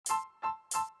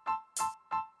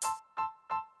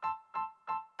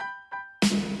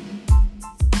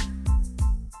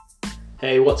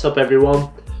Hey, what's up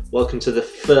everyone? Welcome to the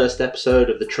first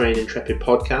episode of the Train Intrepid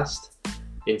podcast.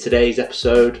 In today's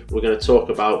episode, we're going to talk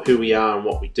about who we are and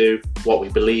what we do, what we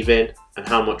believe in, and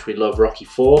how much we love Rocky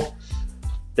IV.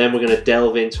 Then we're going to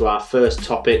delve into our first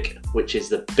topic, which is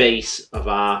the base of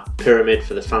our pyramid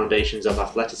for the foundations of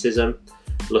athleticism,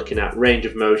 looking at range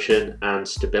of motion and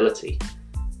stability.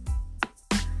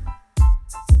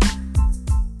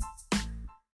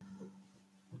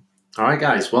 All right,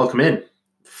 guys, welcome in.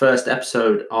 First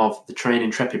episode of the Train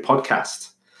Intrepid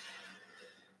podcast.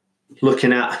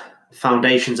 Looking at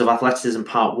foundations of athleticism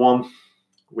part 1,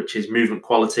 which is movement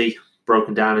quality,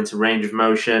 broken down into range of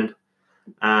motion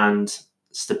and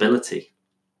stability.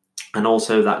 And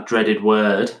also that dreaded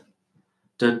word,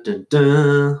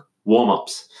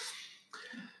 warm-ups.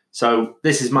 So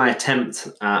this is my attempt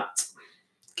at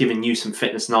giving you some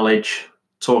fitness knowledge,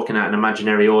 talking at an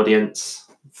imaginary audience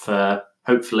for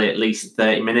hopefully at least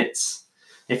 30 minutes.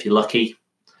 If you're lucky,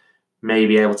 may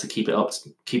be able to keep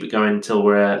it going until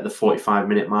we're at the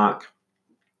 45-minute mark.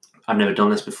 I've never done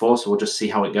this before, so we'll just see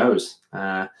how it goes.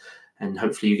 And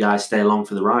hopefully you guys stay along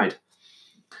for the ride.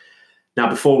 Now,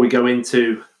 before we go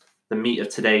into the meat of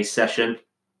today's session,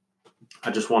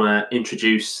 I just want to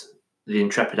introduce the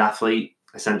Intrepid Athlete,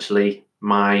 essentially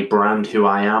my brand, who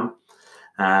I am,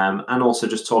 and also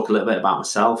just talk a little bit about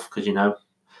myself, because, I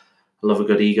love a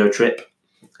good ego trip.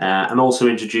 And also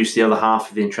introduce the other half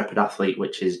of the Intrepid Athlete,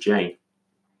 which is Jane.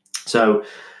 So,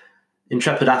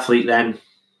 Intrepid Athlete then,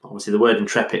 obviously the word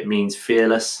intrepid means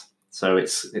fearless. So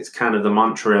it's kind of the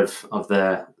mantra of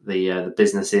the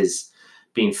business is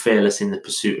being fearless in the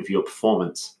pursuit of your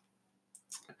performance.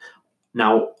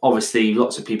 Now, obviously,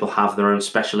 lots of people have their own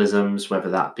specialisms,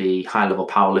 whether that be high-level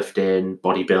powerlifting,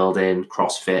 bodybuilding,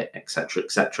 CrossFit, etc.,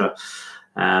 etc.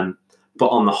 But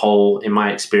on the whole, in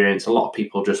my experience, a lot of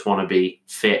people just want to be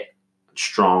fit,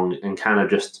 strong, and kind of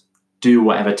just do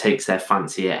whatever takes their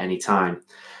fancy at any time.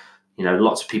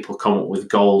 Lots of people come up with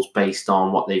goals based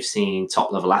on what they've seen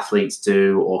top-level athletes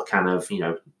do, or kind of,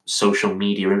 social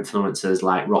media influencers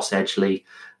like Ross Edgley,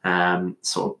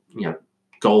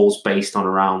 goals based on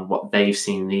around what they've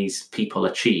seen these people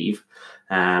achieve,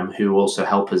 who also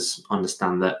help us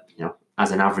understand that,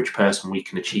 as an average person, we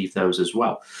can achieve those as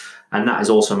well. And that is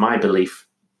also my belief.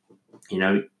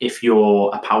 If you're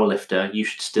a powerlifter, you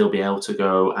should still be able to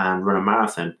go and run a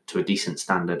marathon to a decent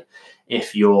standard.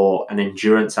 If you're an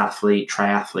endurance athlete,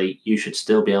 triathlete, you should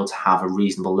still be able to have a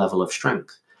reasonable level of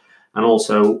strength. And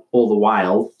also, all the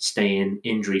while, staying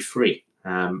injury-free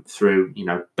through,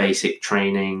 basic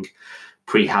training,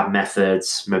 prehab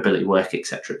methods, mobility work,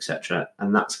 etc., etc.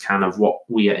 And that's kind of what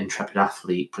we at Intrepid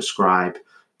Athlete prescribe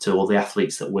to all the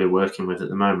athletes that we're working with at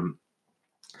the moment.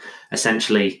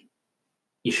 Essentially,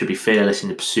 you should be fearless in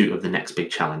the pursuit of the next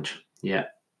big challenge. Yeah,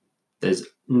 there's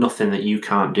nothing that you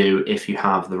can't do if you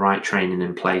have the right training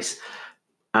in place,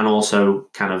 and also,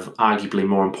 kind of arguably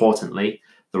more importantly,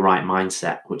 the right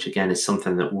mindset, which again is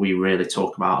something that we really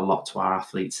talk about a lot to our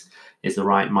athletes, is the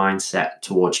right mindset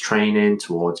towards training,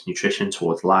 towards nutrition,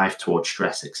 towards life, towards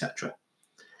stress, etc.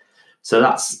 So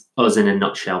that's us in a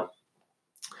nutshell.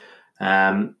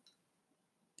 In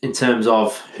terms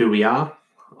of who we are,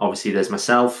 obviously there's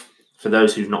myself. For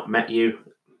those who've not met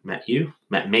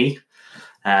me,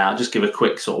 I'll just give a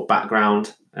quick sort of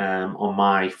background on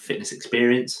my fitness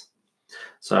experience.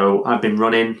 So I've been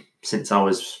running since I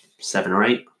was 7 or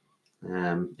 8,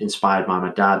 inspired by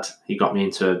my dad. He got me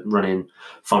into running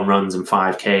fun runs and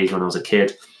 5Ks when I was a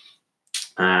kid,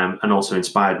 and also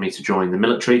inspired me to join the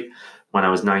military when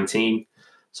I was 19.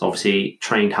 So obviously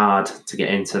trained hard to get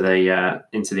into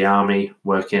the army,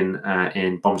 working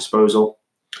in bomb disposal.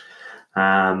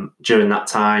 During that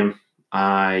time,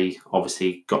 I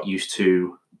obviously got used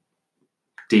to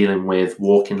dealing with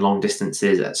walking long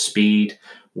distances at speed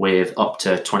with up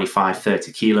to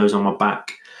 25-30 kilos on my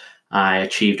back. I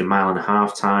achieved a 1.5 mile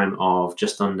time of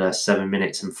just under 7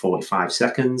 minutes and 45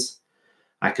 seconds.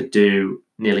 I could do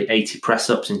nearly 80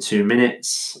 press-ups in 2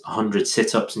 minutes, 100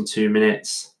 sit-ups in 2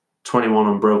 minutes, 21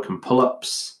 unbroken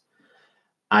pull-ups.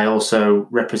 I also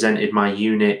represented my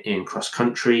unit in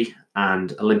cross-country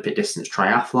and Olympic distance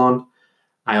triathlon.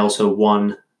 I also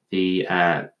won the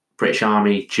British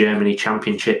Army Germany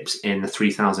Championships in the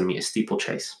 3,000 metre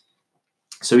steeplechase.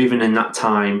 So even in that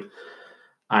time,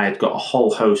 I had got a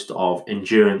whole host of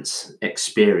endurance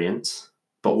experience.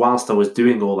 But whilst I was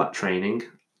doing all that training,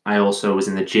 I also was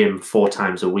in the gym 4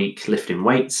 times a week lifting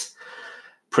weights,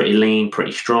 pretty lean,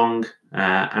 pretty strong,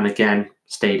 and again,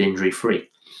 stayed injury-free.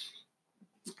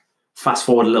 Fast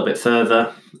forward a little bit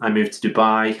further, I moved to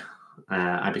Dubai.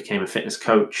 I became a fitness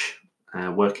coach,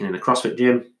 working in a CrossFit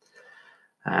gym.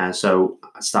 So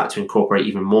I started to incorporate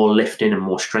even more lifting and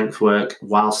more strength work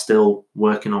while still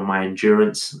working on my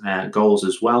endurance goals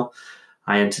as well.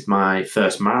 I entered my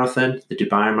first marathon, the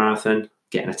Dubai Marathon,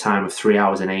 getting a time of 3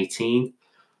 hours and 18,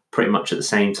 pretty much at the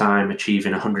same time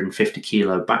achieving 150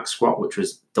 kilo back squat, which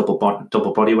was double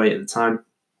body weight at the time.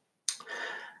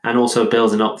 And also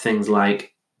building up things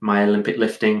like my Olympic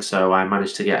lifting. So I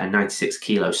managed to get a 96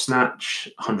 kilo snatch,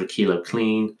 100 kilo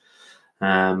clean,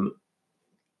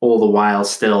 all the while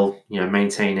still,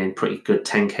 maintaining pretty good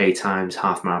 10K times,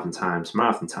 half marathon times,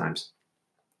 marathon times,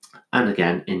 and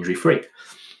again, injury free.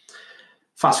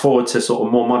 Fast forward to sort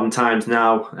of more modern times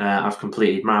now. I've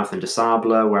completed Marathon des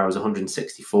Sables, where I was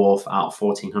 164th out of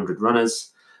 1,400 runners.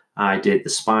 I did the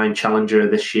Spine Challenger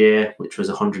this year, which was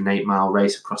a 108-mile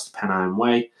race across the Pennine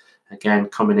Way. Again,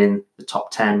 coming in the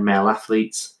top 10 male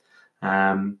athletes,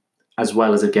 as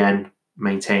well as, again,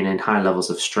 maintaining high levels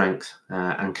of strength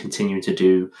and continuing to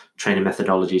do training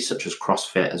methodologies such as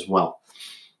CrossFit as well.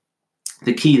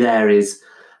 The key there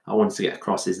I wanted to get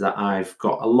across is that I've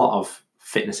got a lot of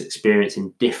fitness experience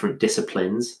in different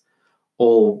disciplines,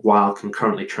 all while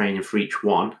concurrently training for each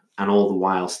one and all the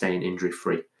while staying injury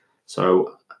free.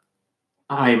 So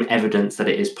I'm evidence that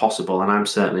it is possible, and I'm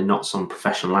certainly not some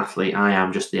professional athlete. I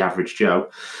am just the average Joe.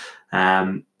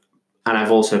 And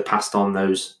I've also passed on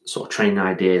those sort of training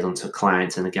ideas onto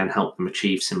clients and again helped them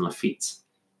achieve similar feats.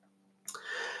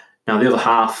 Now, the other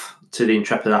half to the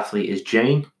Intrepid Athlete is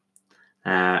Jane.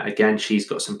 Again, she's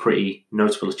got some pretty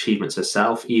notable achievements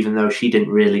herself, even though she didn't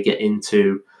really get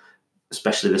into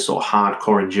especially the sort of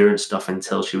hardcore endurance stuff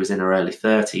until she was in her early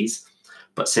 30s.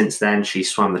 But since then,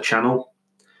 she's swam the Channel.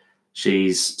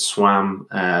 She's swam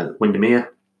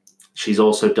Windermere. She's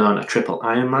also done a triple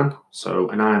Ironman, so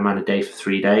an Ironman a day for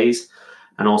 3 days,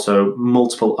 and also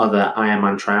multiple other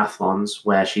Ironman triathlons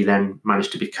where she then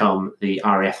managed to become the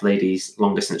RAF Ladies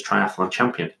Long Distance Triathlon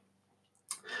Champion.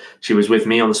 She was with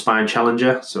me on the Spine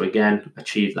Challenger, so again,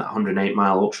 achieved that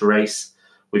 108-mile ultra race.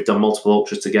 We've done multiple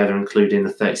ultras together, including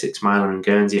the 36-miler in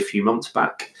Guernsey a few months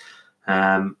back.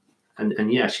 And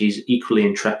yeah, she's equally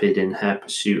intrepid in her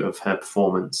pursuit of her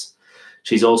performance.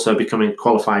 She's also becoming a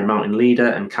qualified mountain leader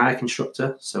and kayak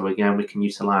instructor. So again, we can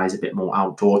utilize a bit more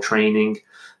outdoor training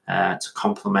to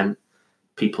complement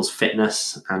people's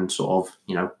fitness and sort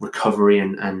of, recovery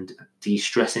and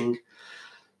de-stressing.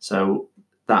 So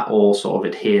that all sort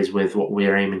of adheres with what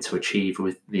we're aiming to achieve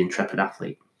with the Intrepid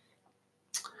Athlete.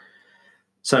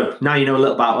 So now you know a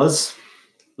little about us.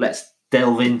 Let's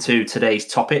delve into today's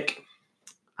topic.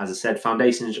 As I said,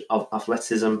 Foundations of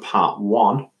Athleticism Part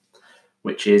 1,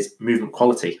 which is movement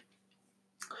quality.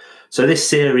 So this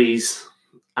series,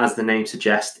 as the name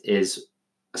suggests, is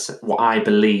what I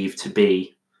believe to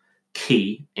be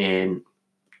key in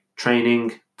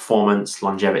training, performance,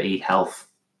 longevity, health,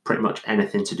 pretty much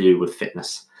anything to do with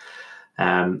fitness.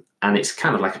 And it's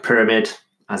kind of like a pyramid,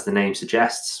 as the name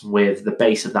suggests, with the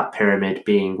base of that pyramid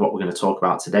being what we're going to talk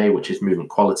about today, which is movement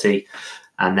quality.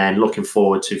 And then looking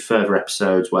forward to further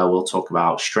episodes where we'll talk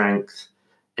about strength,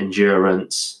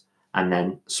 endurance, and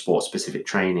then sport-specific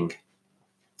training.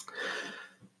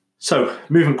 So,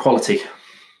 movement quality,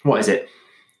 what is it?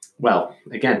 Well,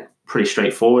 again, pretty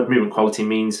straightforward. Movement quality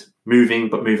means moving,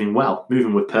 but moving well,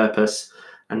 moving with purpose,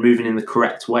 and moving in the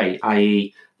correct way,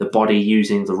 i.e. the body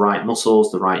using the right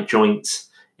muscles, the right joints,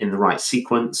 in the right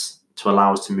sequence to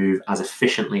allow us to move as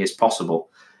efficiently as possible.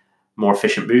 More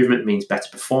efficient movement means better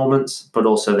performance, but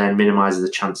also then minimizes the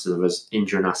chances of us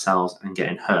injuring ourselves and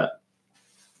getting hurt.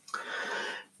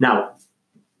 Now,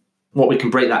 what we can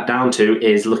break that down to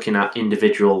is looking at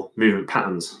individual movement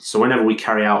patterns. So whenever we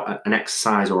carry out an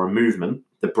exercise or a movement,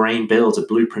 the brain builds a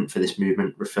blueprint for this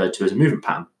movement referred to as a movement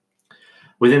pattern.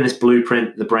 Within this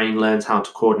blueprint, the brain learns how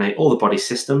to coordinate all the body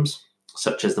systems,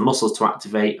 such as the muscles to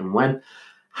activate and when,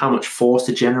 how much force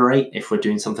to generate. If we're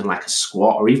doing something like a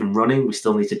squat or even running, we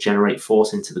still need to generate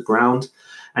force into the ground.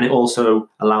 And it also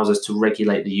allows us to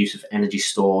regulate the use of energy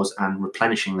stores and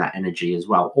replenishing that energy as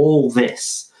well. All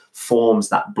this forms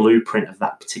that blueprint of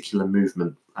that particular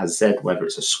movement, as I said, whether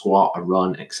it's a squat, a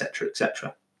run, etc.,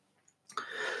 etc.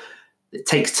 It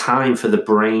takes time for the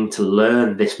brain to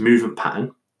learn this movement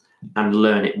pattern and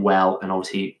learn it well and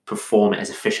obviously perform it as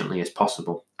efficiently as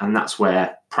possible. And that's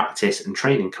where practice and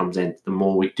training comes in. The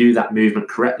more we do that movement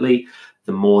correctly,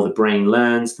 the more the brain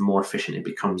learns, the more efficient it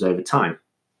becomes over time.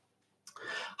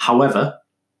 However,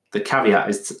 the caveat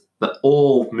is that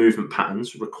all movement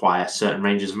patterns require certain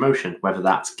ranges of motion, whether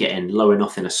that's getting low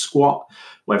enough in a squat,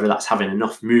 whether that's having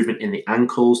enough movement in the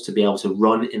ankles to be able to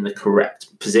run in the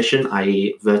correct position,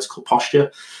 i.e. vertical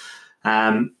posture,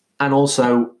 and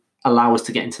also allow us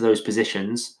to get into those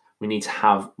positions we need to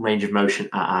have range of motion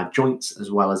at our joints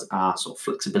as well as our sort of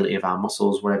flexibility of our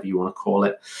muscles, whatever you want to call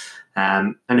it.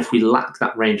 And if we lack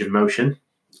that range of motion,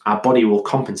 our body will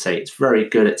compensate. It's very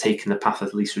good at taking the path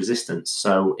of least resistance.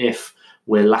 So if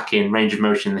we're lacking range of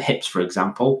motion in the hips, for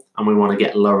example, and we want to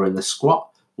get lower in the squat,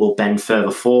 we'll bend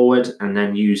further forward and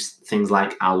then use things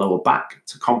like our lower back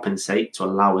to compensate to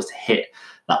allow us to hit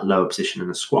that lower position in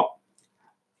the squat.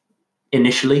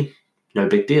 Initially, no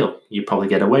big deal. You probably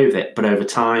get away with it. But over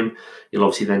time, you'll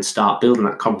obviously then start building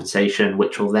that compensation,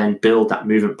 which will then build that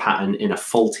movement pattern in a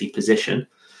faulty position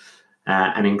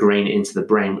and ingrain it into the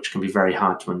brain, which can be very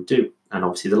hard to undo. And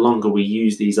obviously, the longer we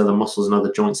use these other muscles and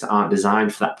other joints that aren't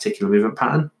designed for that particular movement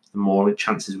pattern, the more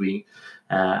chances we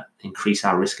increase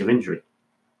our risk of injury.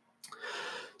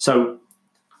 So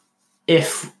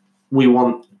if we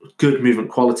want good movement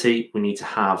quality, we need to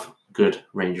have good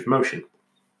range of motion.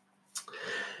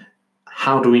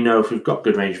 How do we know if we've got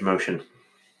good range of motion?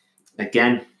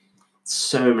 Again,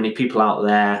 so many people out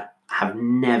there have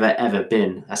never ever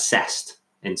been assessed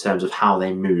in terms of how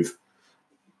they move.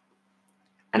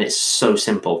 And it's so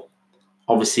simple.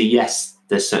 Obviously, yes,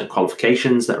 there's certain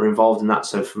qualifications that are involved in that.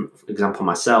 So for example,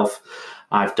 myself,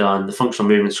 I've done the functional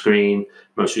movement screen,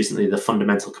 most recently the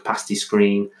fundamental capacity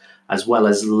screen, as well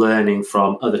as learning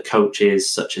from other coaches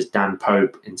such as Dan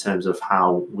Pope in terms of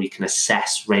how we can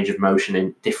assess range of motion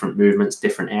in different movements,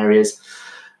 different areas.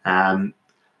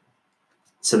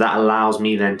 So that allows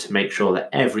me then to make sure that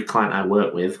every client I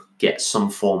work with gets some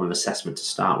form of assessment to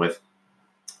start with.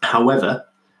 However,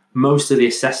 most of the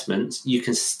assessments, you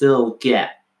can still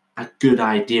get a good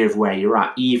idea of where you're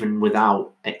at, even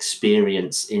without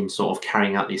experience in sort of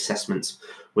carrying out the assessments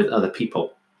with other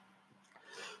people.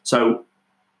 So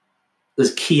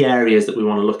there's key areas that we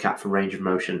want to look at for range of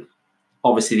motion.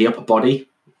 Obviously, the upper body,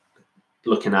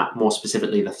 looking at more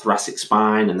specifically the thoracic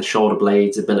spine and the shoulder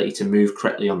blades' ability to move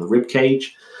correctly on the rib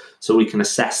cage. So we can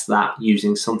assess that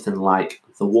using something like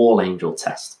the wall angel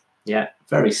test. Yeah,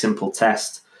 very simple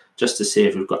test just to see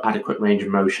if we've got adequate range of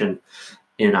motion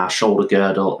in our shoulder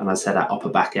girdle and, as I said, our upper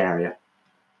back area.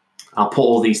 I'll put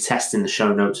all these tests in the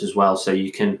show notes as well, so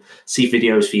you can see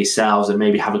videos for yourselves and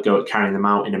maybe have a go at carrying them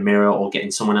out in a mirror or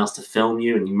getting someone else to film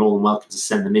you, and you're more than welcome to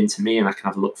send them in to me and I can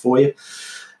have a look for you.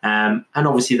 And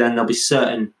obviously then there'll be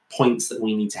certain points that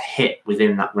we need to hit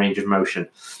within that range of motion.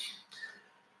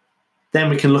 Then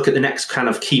we can look at the next kind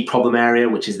of key problem area,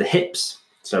 which is the hips.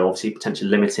 So obviously potentially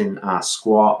limiting our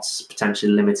squats,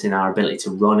 potentially limiting our ability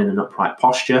to run in an upright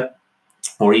posture,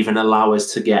 or even allow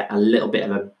us to get a little bit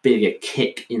of a bigger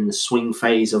kick in the swing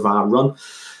phase of our run.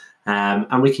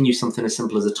 And we can use something as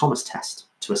simple as a Thomas test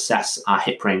to assess our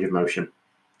hip range of motion.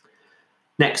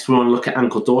 Next, we want to look at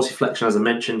ankle dorsiflexion, as I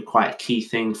mentioned, quite a key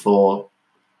thing for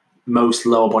most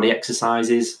lower body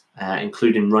exercises,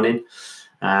 including running.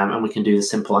 And we can do the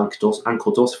simple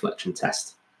ankle dorsiflexion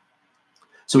test.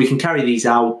 So we can carry these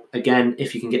out. Again,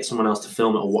 if you can get someone else to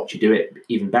film it or watch you do it,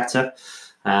 even better.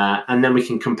 And then we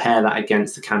can compare that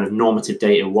against the kind of normative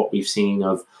data, what we've seen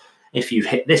of if you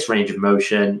hit this range of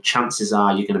motion, chances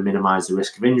are you're going to minimize the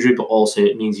risk of injury, but also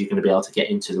it means you're going to be able to get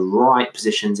into the right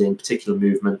positions in particular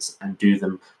movements and do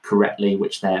them correctly,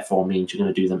 which therefore means you're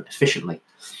going to do them efficiently.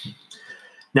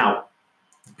 Now,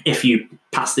 if you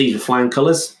pass these with flying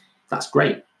colors, that's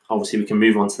great. Obviously, we can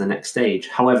move on to the next stage.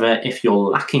 However, if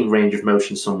you're lacking range of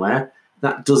motion somewhere,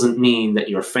 that doesn't mean that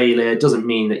you're a failure. It doesn't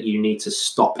mean that you need to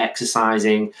stop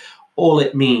exercising. All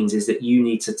it means is that you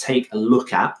need to take a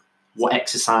look at what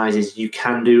exercises you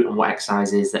can do and what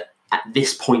exercises that at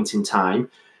this point in time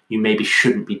you maybe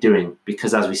shouldn't be doing,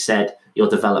 because as we said, you'll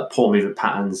develop poor movement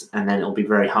patterns and then it'll be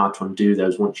very hard to undo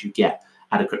those once you get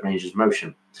adequate ranges of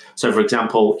motion. So for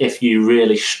example, if you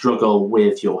really struggle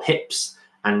with your hips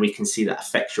and we can see that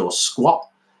affects your squat,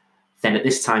 then at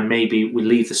this time maybe we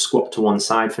leave the squat to one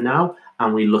side for now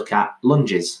and we look at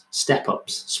lunges,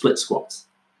 step-ups, split squats,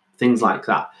 things like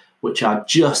that, which are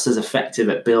just as effective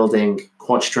at building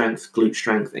quad strength, glute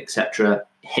strength, etc.,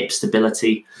 hip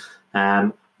stability,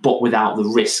 but without the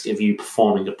risk of you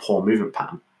performing a poor movement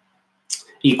pattern.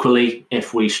 Equally,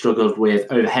 if we struggled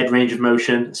with overhead range of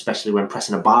motion, especially when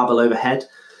pressing a barbell overhead,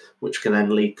 which can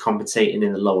then lead compensating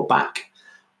in the lower back,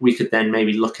 we could then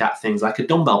maybe look at things like a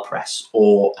dumbbell press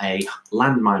or a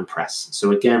landmine press.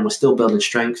 So again, we're still building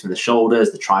strength in the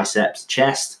shoulders, the triceps, the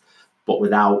chest, but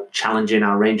without challenging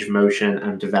our range of motion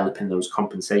and developing those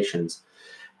compensations.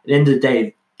 At the end of the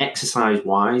day,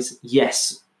 exercise-wise,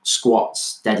 yes,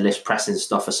 squats, deadlifts, pressing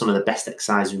stuff are some of the best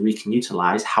exercises we can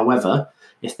utilize. However,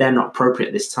 if they're not appropriate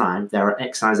at this time, there are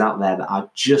exercises out there that are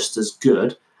just as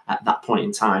good at that point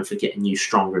in time for getting you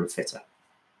stronger and fitter.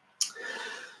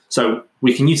 So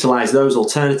we can utilize those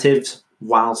alternatives,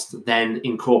 whilst then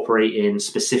incorporating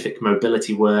specific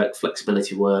mobility work,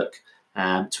 flexibility work,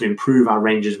 to improve our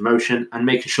ranges of motion, and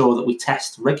making sure that we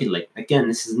test regularly. Again,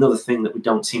 this is another thing that we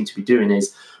don't seem to be doing,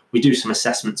 is we do some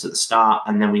assessments at the start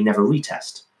and then we never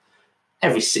retest.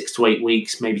 Every 6 to 8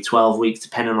 weeks, maybe 12 weeks,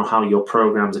 depending on how your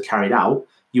programs are carried out,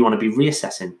 you want to be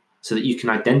reassessing so that you can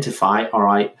identify, all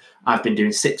right, I've been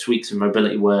doing 6 weeks of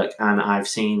mobility work and I've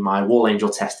seen my wall angel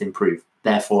test improve.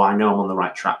 Therefore, I know I'm on the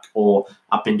right track. Or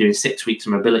I've been doing 6 weeks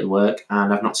of mobility work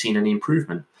and I've not seen any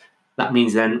improvement. That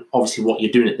means then, obviously, what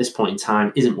you're doing at this point in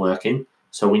time isn't working.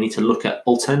 So we need to look at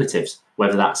alternatives,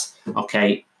 whether that's,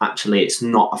 okay, actually it's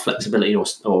not a flexibility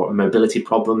or a mobility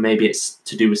problem. Maybe it's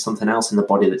to do with something else in the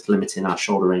body that's limiting our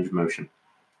shoulder range of motion.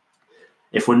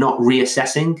 If we're not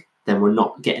reassessing, then we're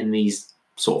not getting these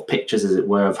sort of pictures, as it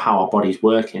were, of how our body's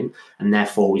working, and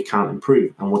therefore we can't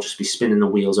improve, and we'll just be spinning the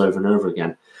wheels over and over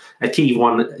again. A key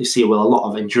one that you see with a lot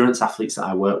of endurance athletes that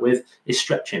I work with is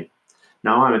stretching.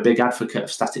 Now, I'm a big advocate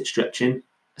of static stretching,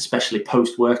 especially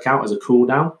post-workout as a cool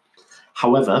down.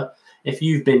 However, if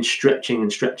you've been stretching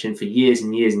and stretching for years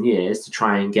and years and years to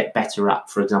try and get better at,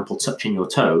 for example, touching your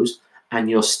toes, and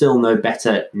you're still no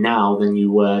better now than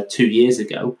you were 2 years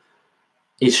ago,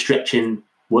 is stretching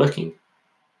working?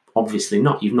 Obviously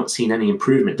not. You've not seen any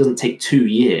improvement. It doesn't take 2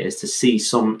 years to see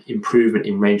some improvement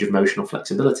in range of motion or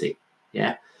flexibility.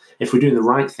 Yeah. If we're doing the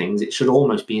right things, it should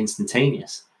almost be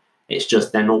instantaneous. It's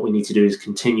just then what we need to do is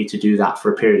continue to do that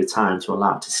for a period of time to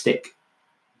allow it to stick.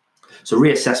 So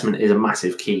reassessment is a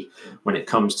massive key when it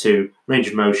comes to range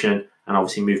of motion and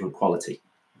obviously movement quality.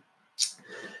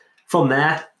 From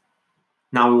there,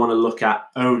 now we want to look at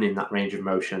owning that range of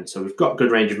motion. So we've got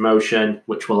good range of motion,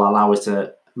 which will allow us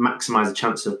to maximize the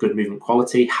chance of good movement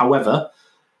quality. However,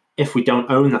 if we don't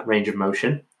own that range of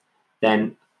motion,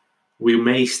 then we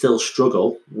may still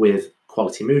struggle with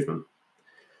quality movement.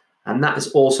 And that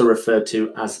is also referred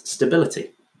to as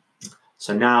stability.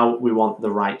 So now we want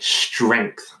the right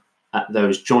strength at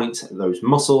those joints, at those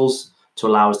muscles, to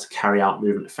allow us to carry out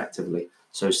movement effectively.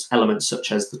 So elements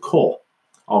such as the core.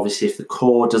 Obviously, if the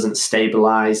core doesn't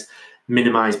stabilize,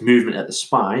 minimize movement at the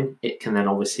spine, it can then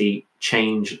obviously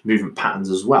change movement patterns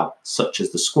as well, such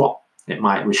as the squat. It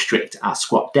might restrict our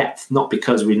squat depth, not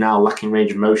because we're now lacking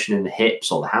range of motion in the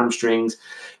hips or the hamstrings,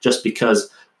 just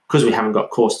because we haven't got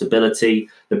core stability,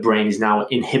 the brain is now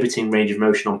inhibiting range of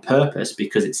motion on purpose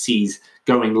because it sees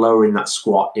going lower in that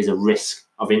squat is a risk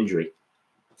of injury.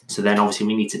 So then obviously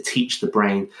we need to teach the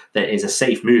brain that it is a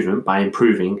safe movement by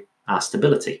improving our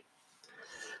stability.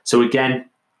 So again,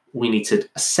 we need to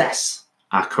assess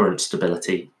our current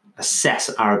stability, assess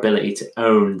our ability to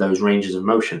own those ranges of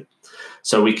motion.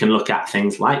 So we can look at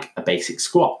things like a basic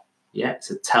squat. Yeah,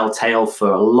 it's a telltale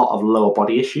for a lot of lower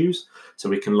body issues. So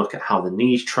we can look at how the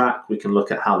knees track, we can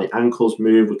look at how the ankles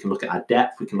move, we can look at our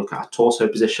depth, we can look at our torso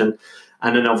position,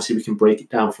 and then obviously we can break it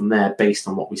down from there based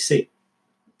on what we see.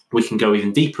 We can go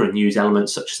even deeper and use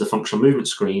elements such as the functional movement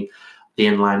screen, the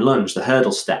inline lunge, the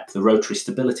hurdle step, the rotary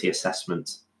stability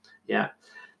assessment. Yeah,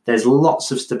 there's lots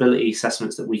of stability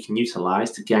assessments that we can utilize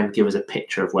to, again, give us a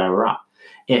picture of where we're at.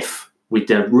 If we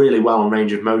did really well on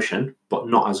range of motion, but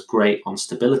not as great on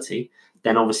stability,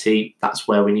 then obviously that's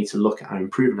where we need to look at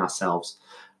improving ourselves.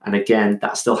 And again,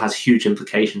 that still has huge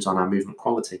implications on our movement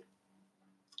quality.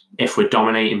 If we're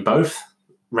dominating both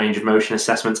range of motion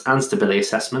assessments and stability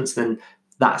assessments, then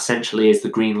that essentially is the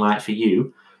green light for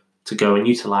you to go and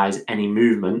utilize any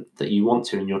movement that you want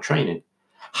to in your training.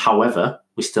 However,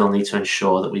 we still need to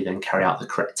ensure that we then carry out the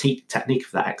correct technique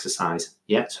of that exercise.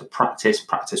 Yeah, so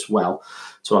practice well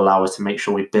to allow us to make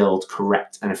sure we build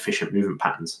correct and efficient movement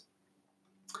patterns.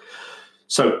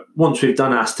 So once we've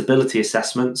done our stability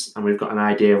assessments and we've got an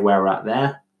idea of where we're at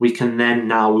there, we can then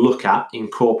now look at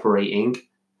incorporating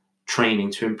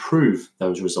training to improve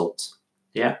those results.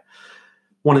 Yeah.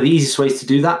 One of the easiest ways to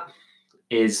do that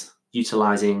is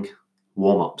utilizing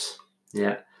warm-ups.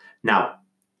 Yeah. Now,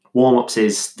 warm-ups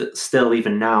is still,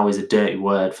 even now, is a dirty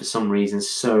word. For some reason,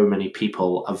 so many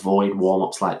people avoid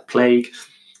warm-ups like the plague,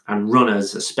 and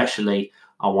runners especially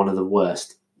are one of the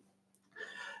worst.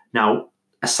 Now,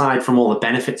 aside from all the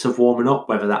benefits of warming up,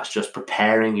 whether that's just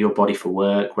preparing your body for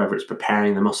work, whether it's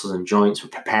preparing the muscles and joints or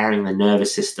preparing the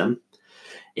nervous system,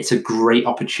 it's a great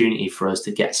opportunity for us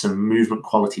to get some movement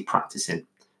quality practice in.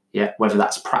 Yeah, whether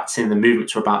that's practicing the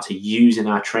movements we're about to use in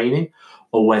our training,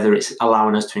 or whether it's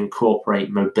allowing us to incorporate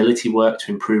mobility work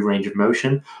to improve range of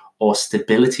motion, or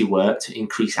stability work to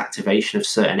increase activation of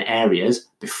certain areas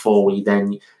before we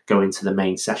then go into the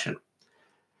main session.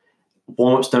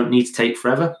 Warm-ups don't need to take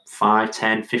forever, 5,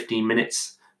 10, 15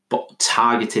 minutes, but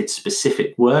targeted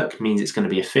specific work means it's going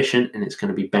to be efficient and it's going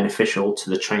to be beneficial to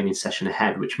the training session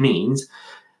ahead, which means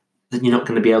then you're not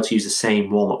going to be able to use the same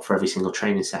warm-up for every single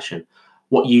training session.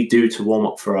 What you do to warm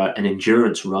up for an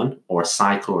endurance run or a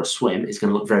cycle or a swim is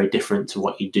going to look very different to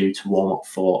what you do to warm up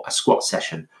for a squat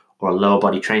session or a lower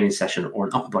body training session or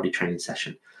an upper body training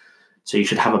session. So you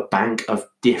should have a bank of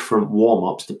different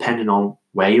warm-ups depending on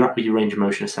where you're at with your range of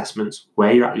motion assessments,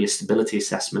 where you're at with your stability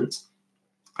assessments,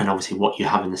 and obviously what you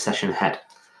have in the session ahead.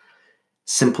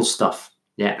 Simple stuff.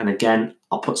 Yeah, and again,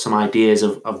 I'll put some ideas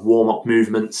of warm-up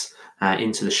movements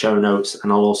into the show notes,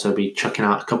 and I'll also be chucking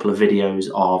out a couple of videos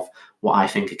of what I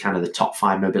think are kind of the top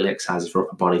 5 mobility exercises for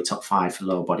upper body, top 5 for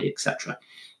lower body, etc.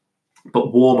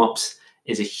 But warm-ups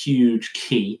is a huge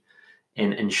key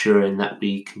in ensuring that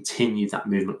we continue that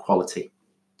movement quality.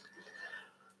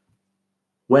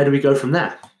 Where do we go from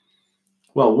there?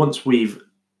 Well, once we've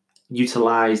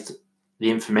utilized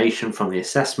the information from the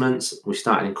assessments, we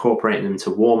started incorporating them into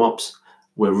warm-ups,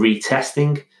 we're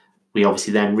retesting. We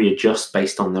obviously then readjust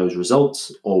based on those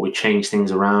results, or we change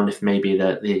things around if maybe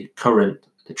the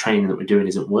training that we're doing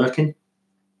isn't working.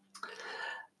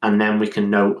 And then we can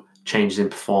note changes in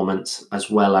performance as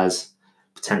well as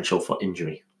potential for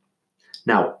injury.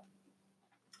 Now,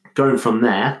 going from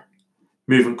there,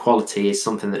 movement quality is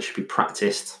something that should be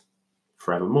practiced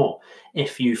forevermore.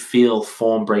 If you feel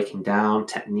form breaking down,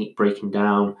 technique breaking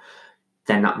down,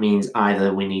 then that means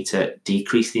either we need to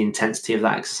decrease the intensity of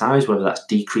that exercise, whether that's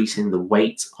decreasing the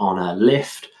weight on a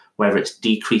lift, whether it's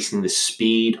decreasing the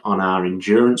speed on our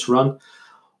endurance run,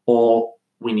 or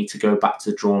we need to go back to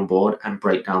the drawing board and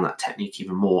break down that technique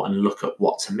even more and look at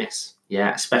what to miss.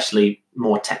 Yeah, especially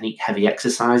more technique-heavy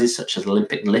exercises such as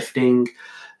Olympic lifting,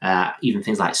 even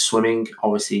things like swimming.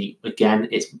 Obviously, again,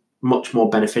 it's much more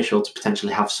beneficial to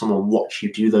potentially have someone watch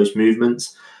you do those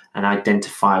movements and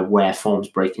identify where form's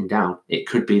breaking down. It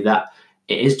could be that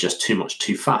it is just too much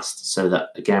too fast, so that,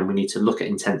 again, we need to look at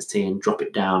intensity and drop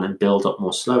it down and build up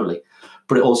more slowly.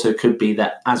 But it also could be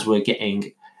that as we're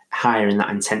getting higher in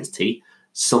that intensity,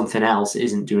 something else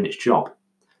isn't doing its job.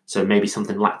 So maybe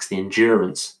something lacks the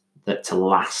endurance that to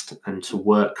last and to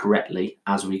work correctly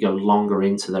as we go longer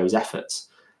into those efforts.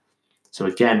 So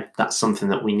again, that's something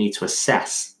that we need to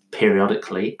assess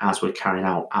periodically as we're carrying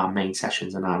out our main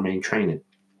sessions and our main training.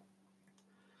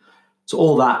 So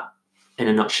all that in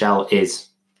a nutshell is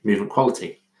movement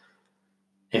quality.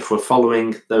 If we're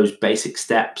following those basic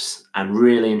steps and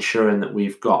really ensuring that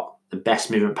we've got the best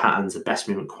movement patterns, the best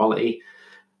movement quality,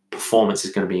 performance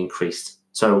is going to be increased.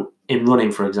 So in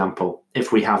running, for example,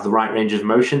 if we have the right range of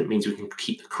motion, it means we can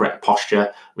keep the correct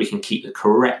posture, we can keep the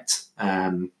correct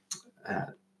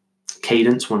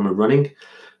cadence when we're running,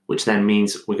 which then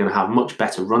means we're going to have much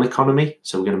better run economy.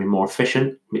 So we're going to be more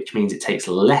efficient, which means it takes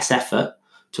less effort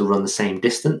to run the same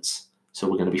distance. So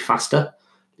we're going to be faster,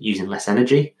 using less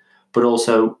energy, but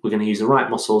also we're going to use the right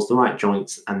muscles, the right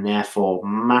joints, and therefore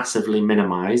massively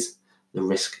minimize the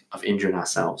risk of injuring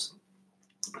ourselves.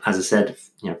 As I said,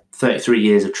 33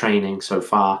 years of training so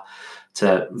far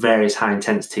to various high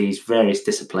intensities, various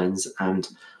disciplines, and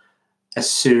as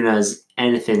soon as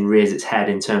anything rears its head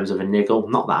in terms of a niggle,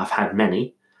 not that I've had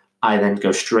many, I then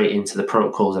go straight into the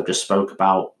protocols I've just spoke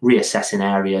about, reassessing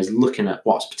areas, looking at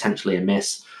what's potentially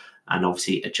amiss, and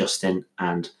obviously adjusting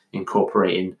and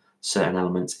incorporating certain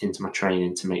elements into my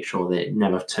training to make sure that it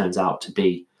never turns out to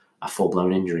be a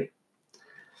full-blown injury.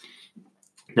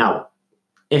 Now,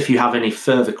 if you have any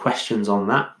further questions on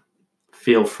that,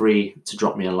 feel free to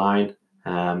drop me a line.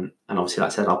 And obviously,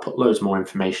 like I said, I'll put loads more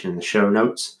information in the show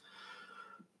notes.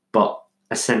 But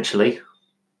essentially,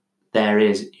 there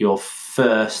is your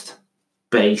first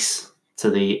base to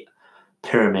the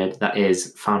pyramid that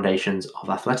is foundations of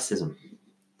athleticism.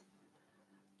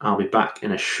 I'll be back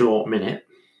in a short minute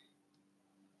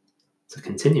to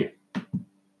continue.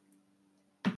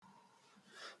 All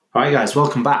right, guys,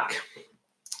 welcome back.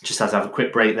 Just had to have a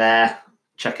quick break there,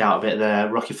 check out a bit of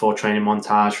the Rocky IV training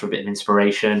montage for a bit of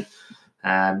inspiration,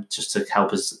 just to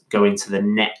help us go into the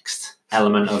next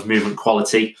element of movement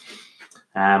quality,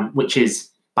 which is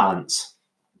balance.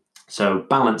 So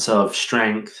balance of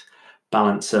strength,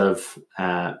 balance of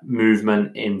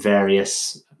movement in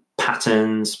various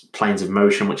patterns, planes of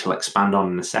motion, which I'll expand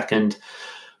on in a second,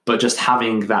 but just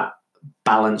having that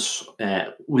balance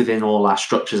within all our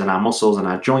structures and our muscles and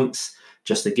our joints,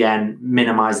 just again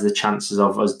minimize the chances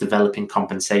of us developing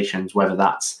compensations, whether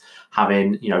that's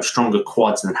having stronger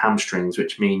quads than hamstrings,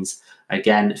 which means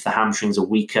again if the hamstrings are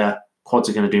weaker, quads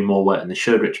are going to do more work than they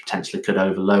should, which potentially could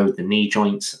overload the knee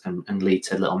joints and lead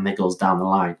to little niggles down the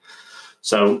line.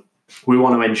 So we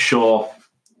want to ensure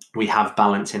we have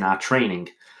balance in our training,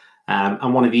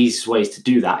 and one of the easiest ways to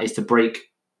do that is to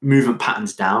break movement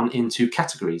patterns down into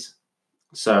categories.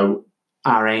 So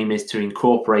our aim is to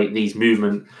incorporate these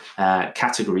movement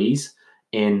categories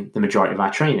in the majority of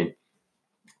our training,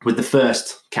 with the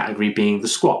first category being the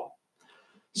squat.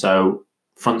 So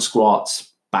front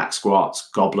squats, back squats,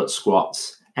 goblet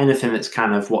squats, anything that's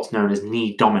kind of what's known as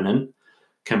knee dominant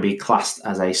can be classed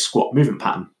as a squat movement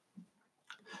pattern.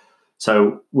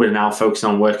 So we're now focusing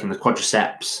on working the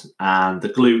quadriceps and the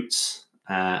glutes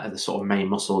are the sort of main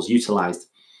muscles utilized.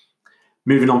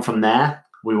 Moving on from there,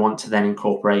 we want to then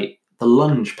incorporate the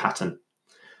lunge pattern.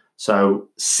 So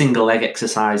single leg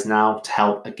exercise now to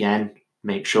help, again,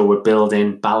 make sure we're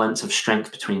building balance of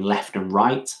strength between left and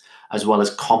right, as well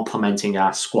as complementing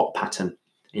our squat pattern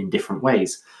in different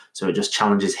ways. So it just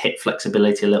challenges hip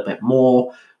flexibility a little bit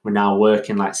more. We're now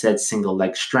working, like I said, single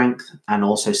leg strength and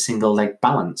also single leg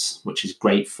balance, which is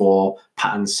great for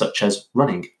patterns such as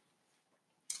running.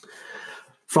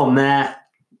 From there,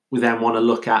 we then want to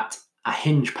look at a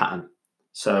hinge pattern.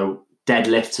 So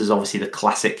deadlifts is obviously the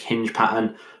classic hinge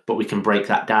pattern, but we can break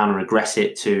that down and regress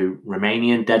it to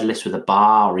Romanian deadlifts with a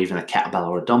bar or even a kettlebell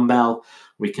or a dumbbell.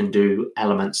 We can do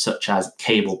elements such as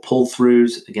cable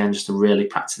pull-throughs, again, just to really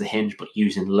practice the hinge, but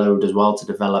using load as well to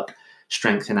develop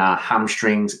strength in our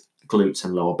hamstrings, glutes,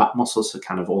 and lower back muscles, so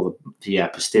kind of all the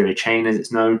posterior chain as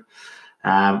it's known.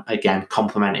 Again,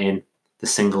 complementing the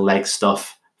single leg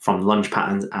stuff from lunge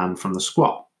patterns and from the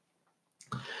squat.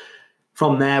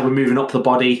 From there, we're moving up the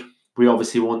body. We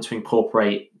obviously want to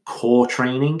incorporate core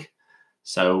training.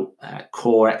 So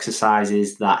core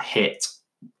exercises that hit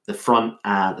the front,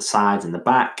 the sides, and the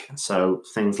back. So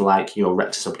things like your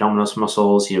rectus abdominis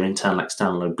muscles, your internal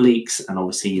external obliques, and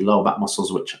obviously your lower back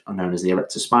muscles, which are known as the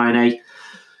erector spinae.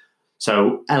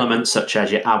 So elements such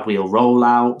as your ab wheel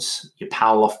rollouts, your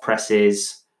power loft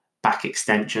presses, back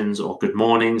extensions, or good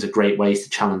mornings are great ways to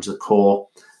challenge the core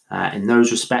in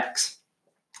those respects.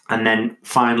 And then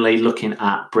finally, looking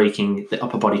at breaking the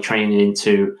upper body training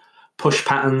into push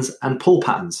patterns and pull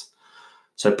patterns.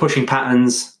 So pushing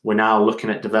patterns, we're now looking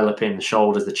at developing the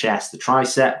shoulders, the chest, the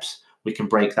triceps. We can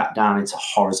break that down into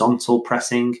horizontal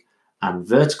pressing and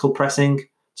vertical pressing.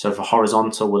 So for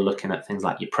horizontal, we're looking at things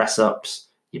like your press ups,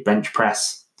 your bench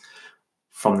press.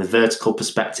 From the vertical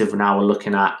perspective, now we're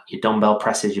looking at your dumbbell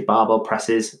presses, your barbell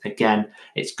presses. Again,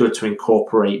 it's good to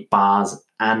incorporate bars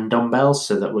and dumbbells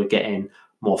so that we're getting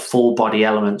more full body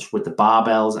elements with the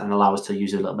barbells and allow us to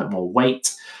use a little bit more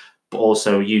weight, but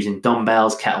also using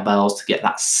dumbbells, kettlebells to get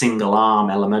that single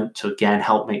arm element to again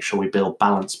help make sure we build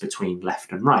balance between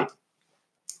left and right.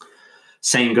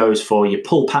 Same goes for your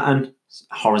pull pattern,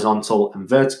 horizontal and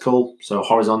vertical. So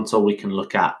horizontal, we can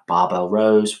look at barbell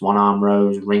rows, one arm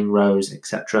rows, ring rows,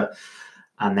 etc.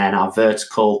 And then our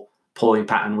vertical pulling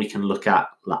pattern, we can look at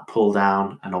lat pull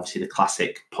down and obviously the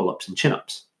classic pull-ups and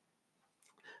chin-ups.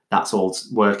 That's all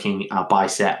working our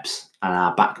biceps and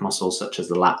our back muscles such as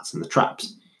the lats and the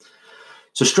traps.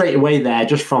 So straight away there,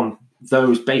 just from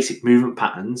those basic movement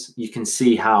patterns, you can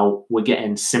see how we're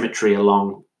getting symmetry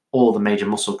along all the major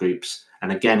muscle groups.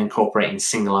 And again, incorporating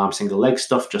single arm, single leg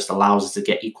stuff just allows us to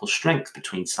get equal strength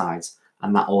between sides.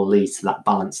 And that all leads to that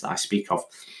balance that I speak of.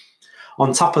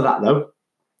 On top of that though,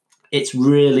 it's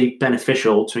really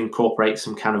beneficial to incorporate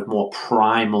some kind of more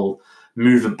primal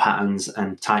movement patterns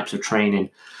and types of training.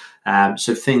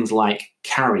 So things like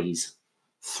carries,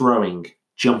 throwing,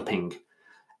 jumping,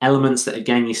 elements that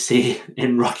again you see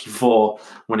in Rocky IV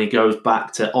when he goes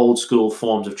back to old school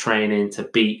forms of training to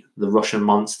beat the Russian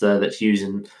monster that's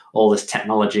using all this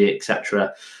technology,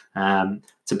 etc.,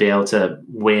 to be able to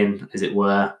win, as it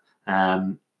were.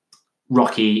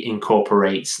 Rocky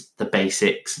incorporates the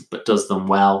basics, but does them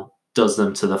well, does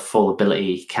them to the full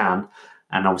ability he can,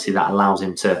 and obviously that allows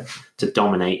him to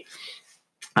dominate.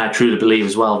 I truly believe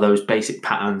as well those basic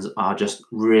patterns are just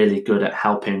really good at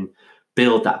helping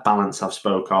build that balance I've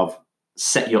spoke of,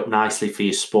 set you up nicely for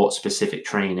your sport-specific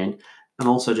training, and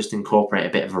also just incorporate a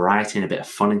bit of variety and a bit of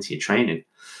fun into your training.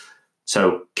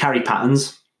 So carry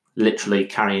patterns, literally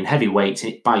carrying heavy weights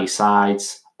by your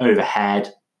sides,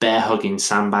 overhead, bear hugging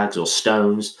sandbags or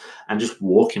stones, and just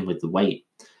walking with the weight.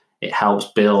 It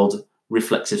helps build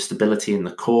reflexive stability in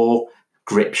the core,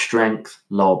 grip strength,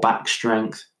 lower back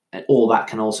strength. All that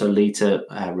can also lead to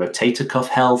rotator cuff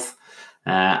health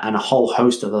and a whole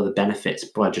host of other benefits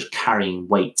by just carrying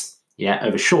weight.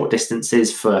 Over short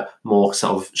distances for more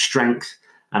sort of strength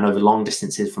and over long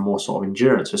distances for more sort of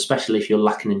endurance, so especially if you're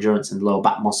lacking endurance in lower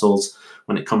back muscles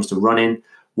when it comes to running.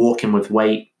 Walking with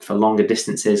weight for longer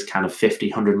distances, kind of 50,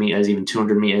 100 meters, even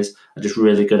 200 meters, are just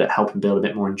really good at helping build a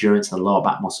bit more endurance in the lower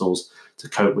back muscles to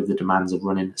cope with the demands of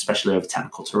running, especially over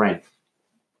technical terrain.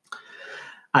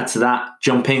 Add to that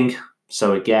jumping.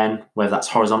 So again, whether that's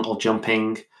horizontal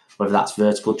jumping, whether that's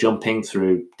vertical jumping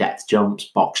through depth jumps,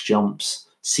 box jumps,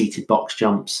 seated box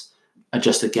jumps, are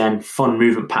just, again, fun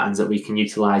movement patterns that we can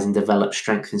utilize and develop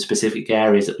strength in specific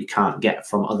areas that we can't get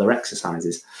from other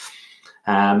exercises.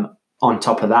 On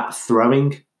top of that,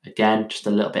 throwing, again, just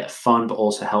a little bit of fun, but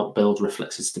also help build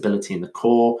reflexive stability in the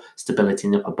core, stability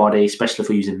in the upper body, especially if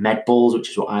we're using med balls,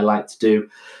 which is what I like to do,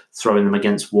 throwing them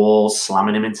against walls,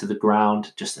 slamming them into the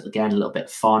ground, just, again, a little bit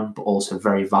of fun, but also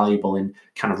very valuable in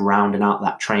kind of rounding out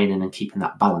that training and keeping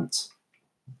that balance.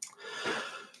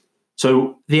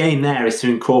 So the aim there is to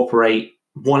incorporate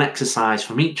one exercise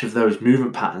from each of those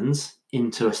movement patterns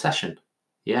into a session.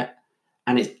 Yeah.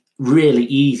 And it's really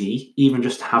easy, even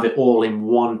just to have it all in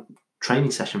one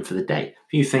training session for the day.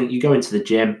 If you think you go into the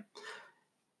gym,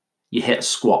 you hit a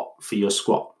squat for your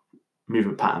squat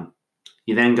movement pattern.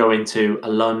 You then go into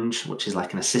a lunge, which is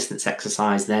like an assistance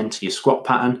exercise then to your squat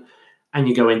pattern. And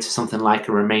you go into something like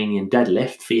a Romanian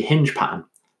deadlift for your hinge pattern.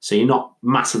 So you're not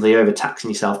massively overtaxing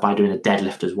yourself by doing a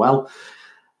deadlift as well.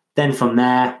 Then from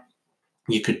there,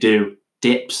 you could do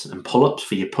dips and pull-ups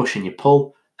for your push and your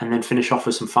pull, and then finish off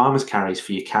with some farmer's carries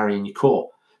for your carry and your core.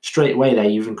 Straight away there,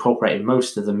 you've incorporated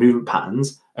most of the movement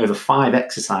patterns over 5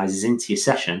 exercises into your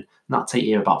session, and that'll take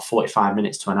you about 45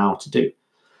 minutes to an hour to do.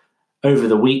 Over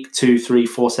the week, 2, 3,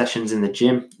 4 sessions in the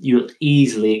gym, you'll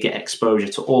easily get exposure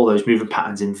to all those movement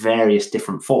patterns in various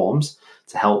different forms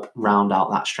to help round out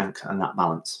that strength and that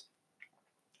balance.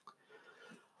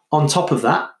 On top of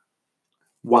that,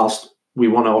 whilst we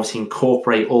want to obviously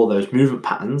incorporate all those movement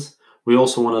patterns, we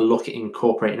also want to look at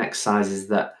incorporating exercises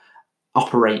that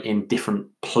operate in different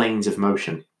planes of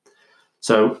motion.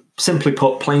 So simply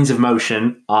put, planes of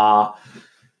motion are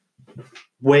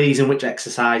ways in which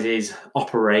exercises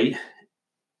operate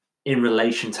in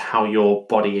relation to how your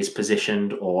body is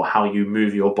positioned or how you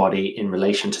move your body in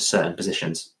relation to certain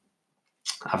positions.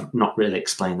 I've not really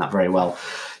explained that very well.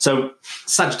 So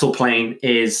sagittal plane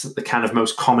is the kind of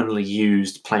most commonly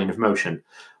used plane of motion.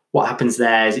 What happens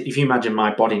there is, if you imagine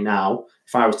my body now,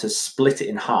 if I was to split it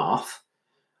in half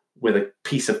with a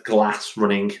piece of glass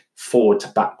running forward to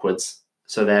backwards,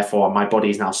 so therefore my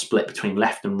body is now split between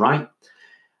left and right,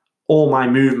 all my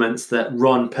movements that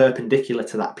run perpendicular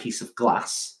to that piece of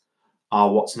glass are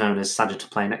what's known as sagittal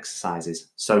plane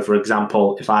exercises. So for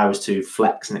example, if I was to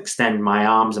flex and extend my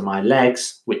arms and my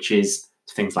legs, which is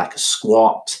things like a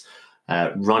squat,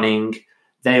 running,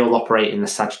 they all operate in the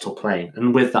sagittal plane.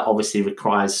 And with that obviously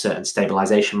requires certain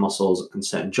stabilization muscles and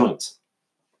certain joints.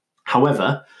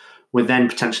 However, we're then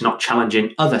potentially not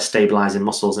challenging other stabilizing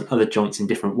muscles and other joints in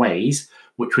different ways,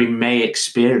 which we may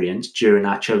experience during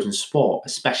our chosen sport,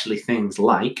 especially things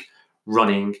like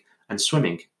running and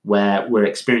swimming, where we're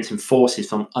experiencing forces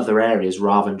from other areas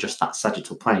rather than just that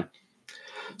sagittal plane.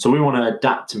 So we want to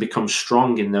adapt and become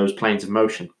strong in those planes of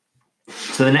motion.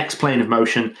 So the next plane of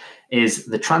motion is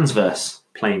the transverse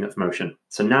plane of motion.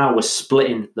 So now we're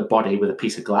splitting the body with a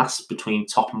piece of glass between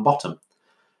top and bottom.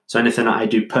 So anything that I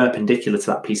do perpendicular to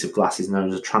that piece of glass is known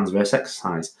as a transverse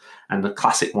exercise. And the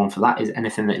classic one for that is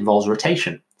anything that involves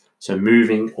rotation. So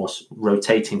moving or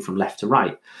rotating from left to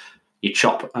right. Your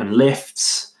chop and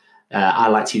lifts. I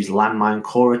like to use landmine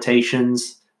core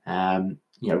rotations.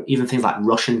 Even things like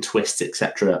Russian twists,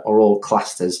 etc., are all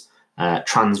classed as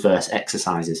transverse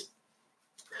exercises.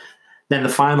 Then the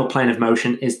final plane of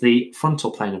motion is the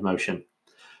frontal plane of motion.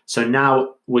 So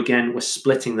now, we're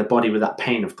splitting the body with that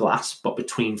pane of glass, but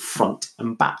between front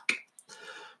and back.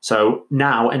 So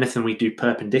now anything we do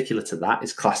perpendicular to that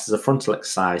is classed as a frontal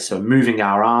exercise. So moving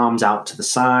our arms out to the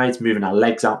sides, moving our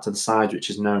legs out to the sides, which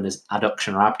is known as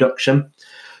adduction or abduction.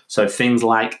 So things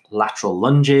like lateral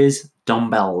lunges,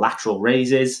 dumbbell lateral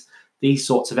raises, these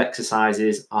sorts of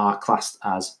exercises are classed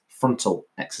as frontal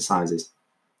exercises.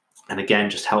 And again,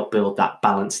 just help build that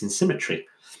balance and symmetry.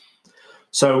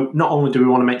 So not only do we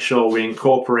want to make sure we're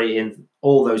incorporating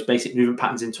all those basic movement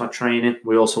patterns into our training,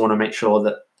 we also want to make sure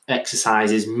that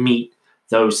exercises meet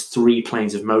those 3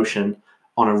 planes of motion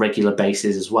on a regular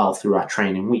basis as well through our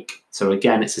training week. So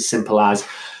again, it's as simple as,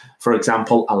 for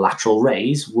example, a lateral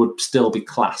raise would still be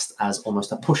classed as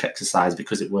almost a push exercise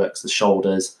because it works the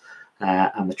shoulders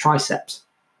and the triceps.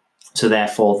 So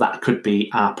therefore, that could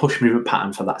be our push movement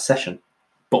pattern for that session.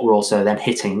 But we're also then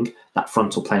hitting that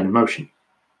frontal plane of motion.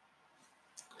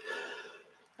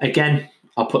 Again,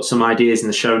 I'll put some ideas in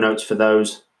the show notes for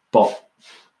those, but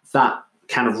that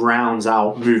kind of rounds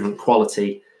out movement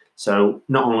quality. So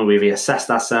not only have we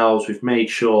assessed ourselves, we've made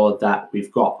sure that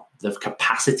we've got the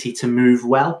capacity to move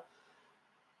well.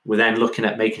 We're then looking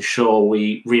at making sure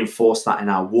we reinforce that in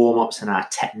our warm-ups and our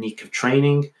technique of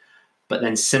training. But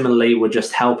then similarly, we're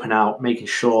just helping out, making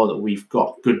sure that we've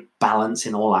got good balance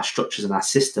in all our structures and our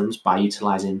systems by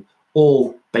utilizing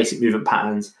all basic movement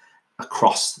patterns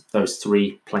across those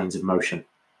 3 planes of motion.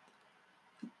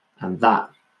 And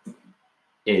that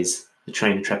is the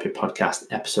Train Intrepid podcast,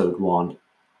 episode 1,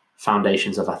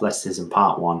 Foundations of Athleticism,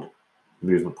 part 1,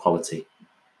 movement quality.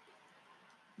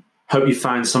 Hope you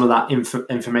find some of that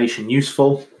information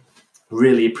useful.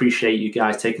 Really appreciate you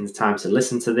guys taking the time to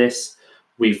listen to this.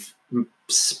 We've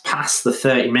passed the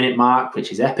 30-minute mark,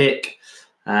 which is epic.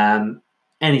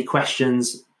 Any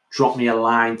questions, drop me a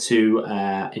line to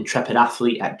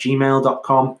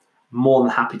intrepidathlete@gmail.com. More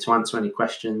than happy to answer any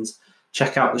questions.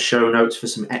 Check out the show notes for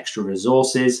some extra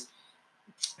resources.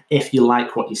 If you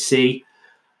like what you see,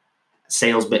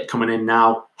 sales bit coming in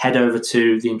now, head over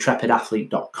to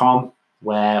theintrepid.athlete.com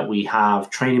where we have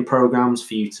training programs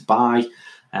for you to buy.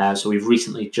 So we've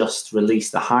recently just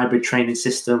released a hybrid training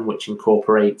system which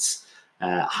incorporates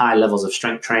high levels of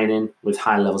strength training with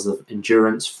high levels of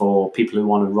endurance for people who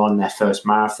want to run their first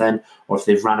marathon, or if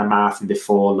they've ran a marathon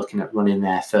before, looking at running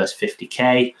their first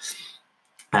 50K.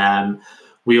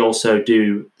 We also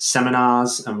do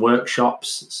seminars and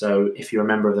workshops. So if you're a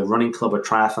member of the running club or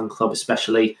triathlon club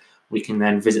especially, we can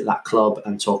then visit that club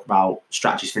and talk about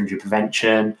strategies for injury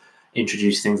prevention,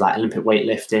 introduce things like Olympic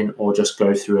weightlifting, or just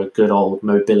go through a good old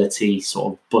mobility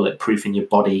sort of bulletproofing your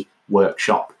body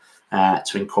workshop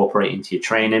to incorporate into your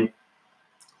training.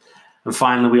 And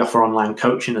finally, we offer online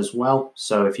coaching as well.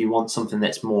 So if you want something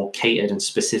that's more catered and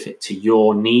specific to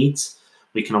your needs,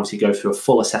 we can obviously go through a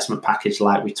full assessment package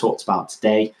like we talked about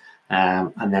today.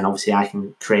 And then obviously I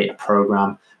can create a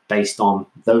program based on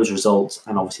those results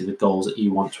and obviously the goals that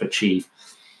you want to achieve.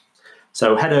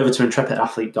 So head over to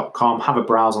intrepidathlete.com, have a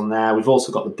browse on there. We've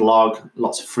also got the blog,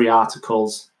 lots of free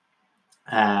articles.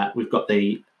 We've got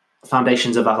the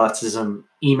Foundations of Athleticism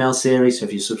email series. So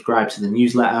if you subscribe to the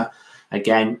newsletter,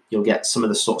 again, you'll get some of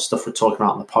the sort of stuff we're talking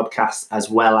about on the podcast, as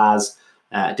well as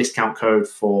a discount code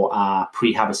for our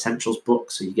Prehab Essentials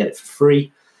book. So you get it for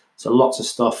free. So lots of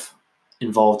stuff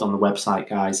involved on the website,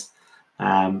 guys.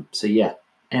 So yeah,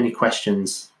 any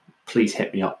questions, please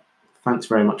hit me up. Thanks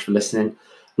very much for listening.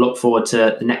 Look forward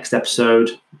to the next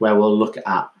episode where we'll look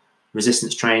at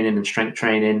resistance training and strength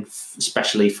training,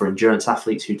 especially for endurance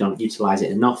athletes who don't utilize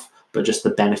it enough, but just the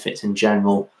benefits in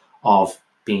general of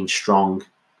being strong.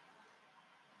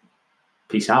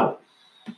 Peace out.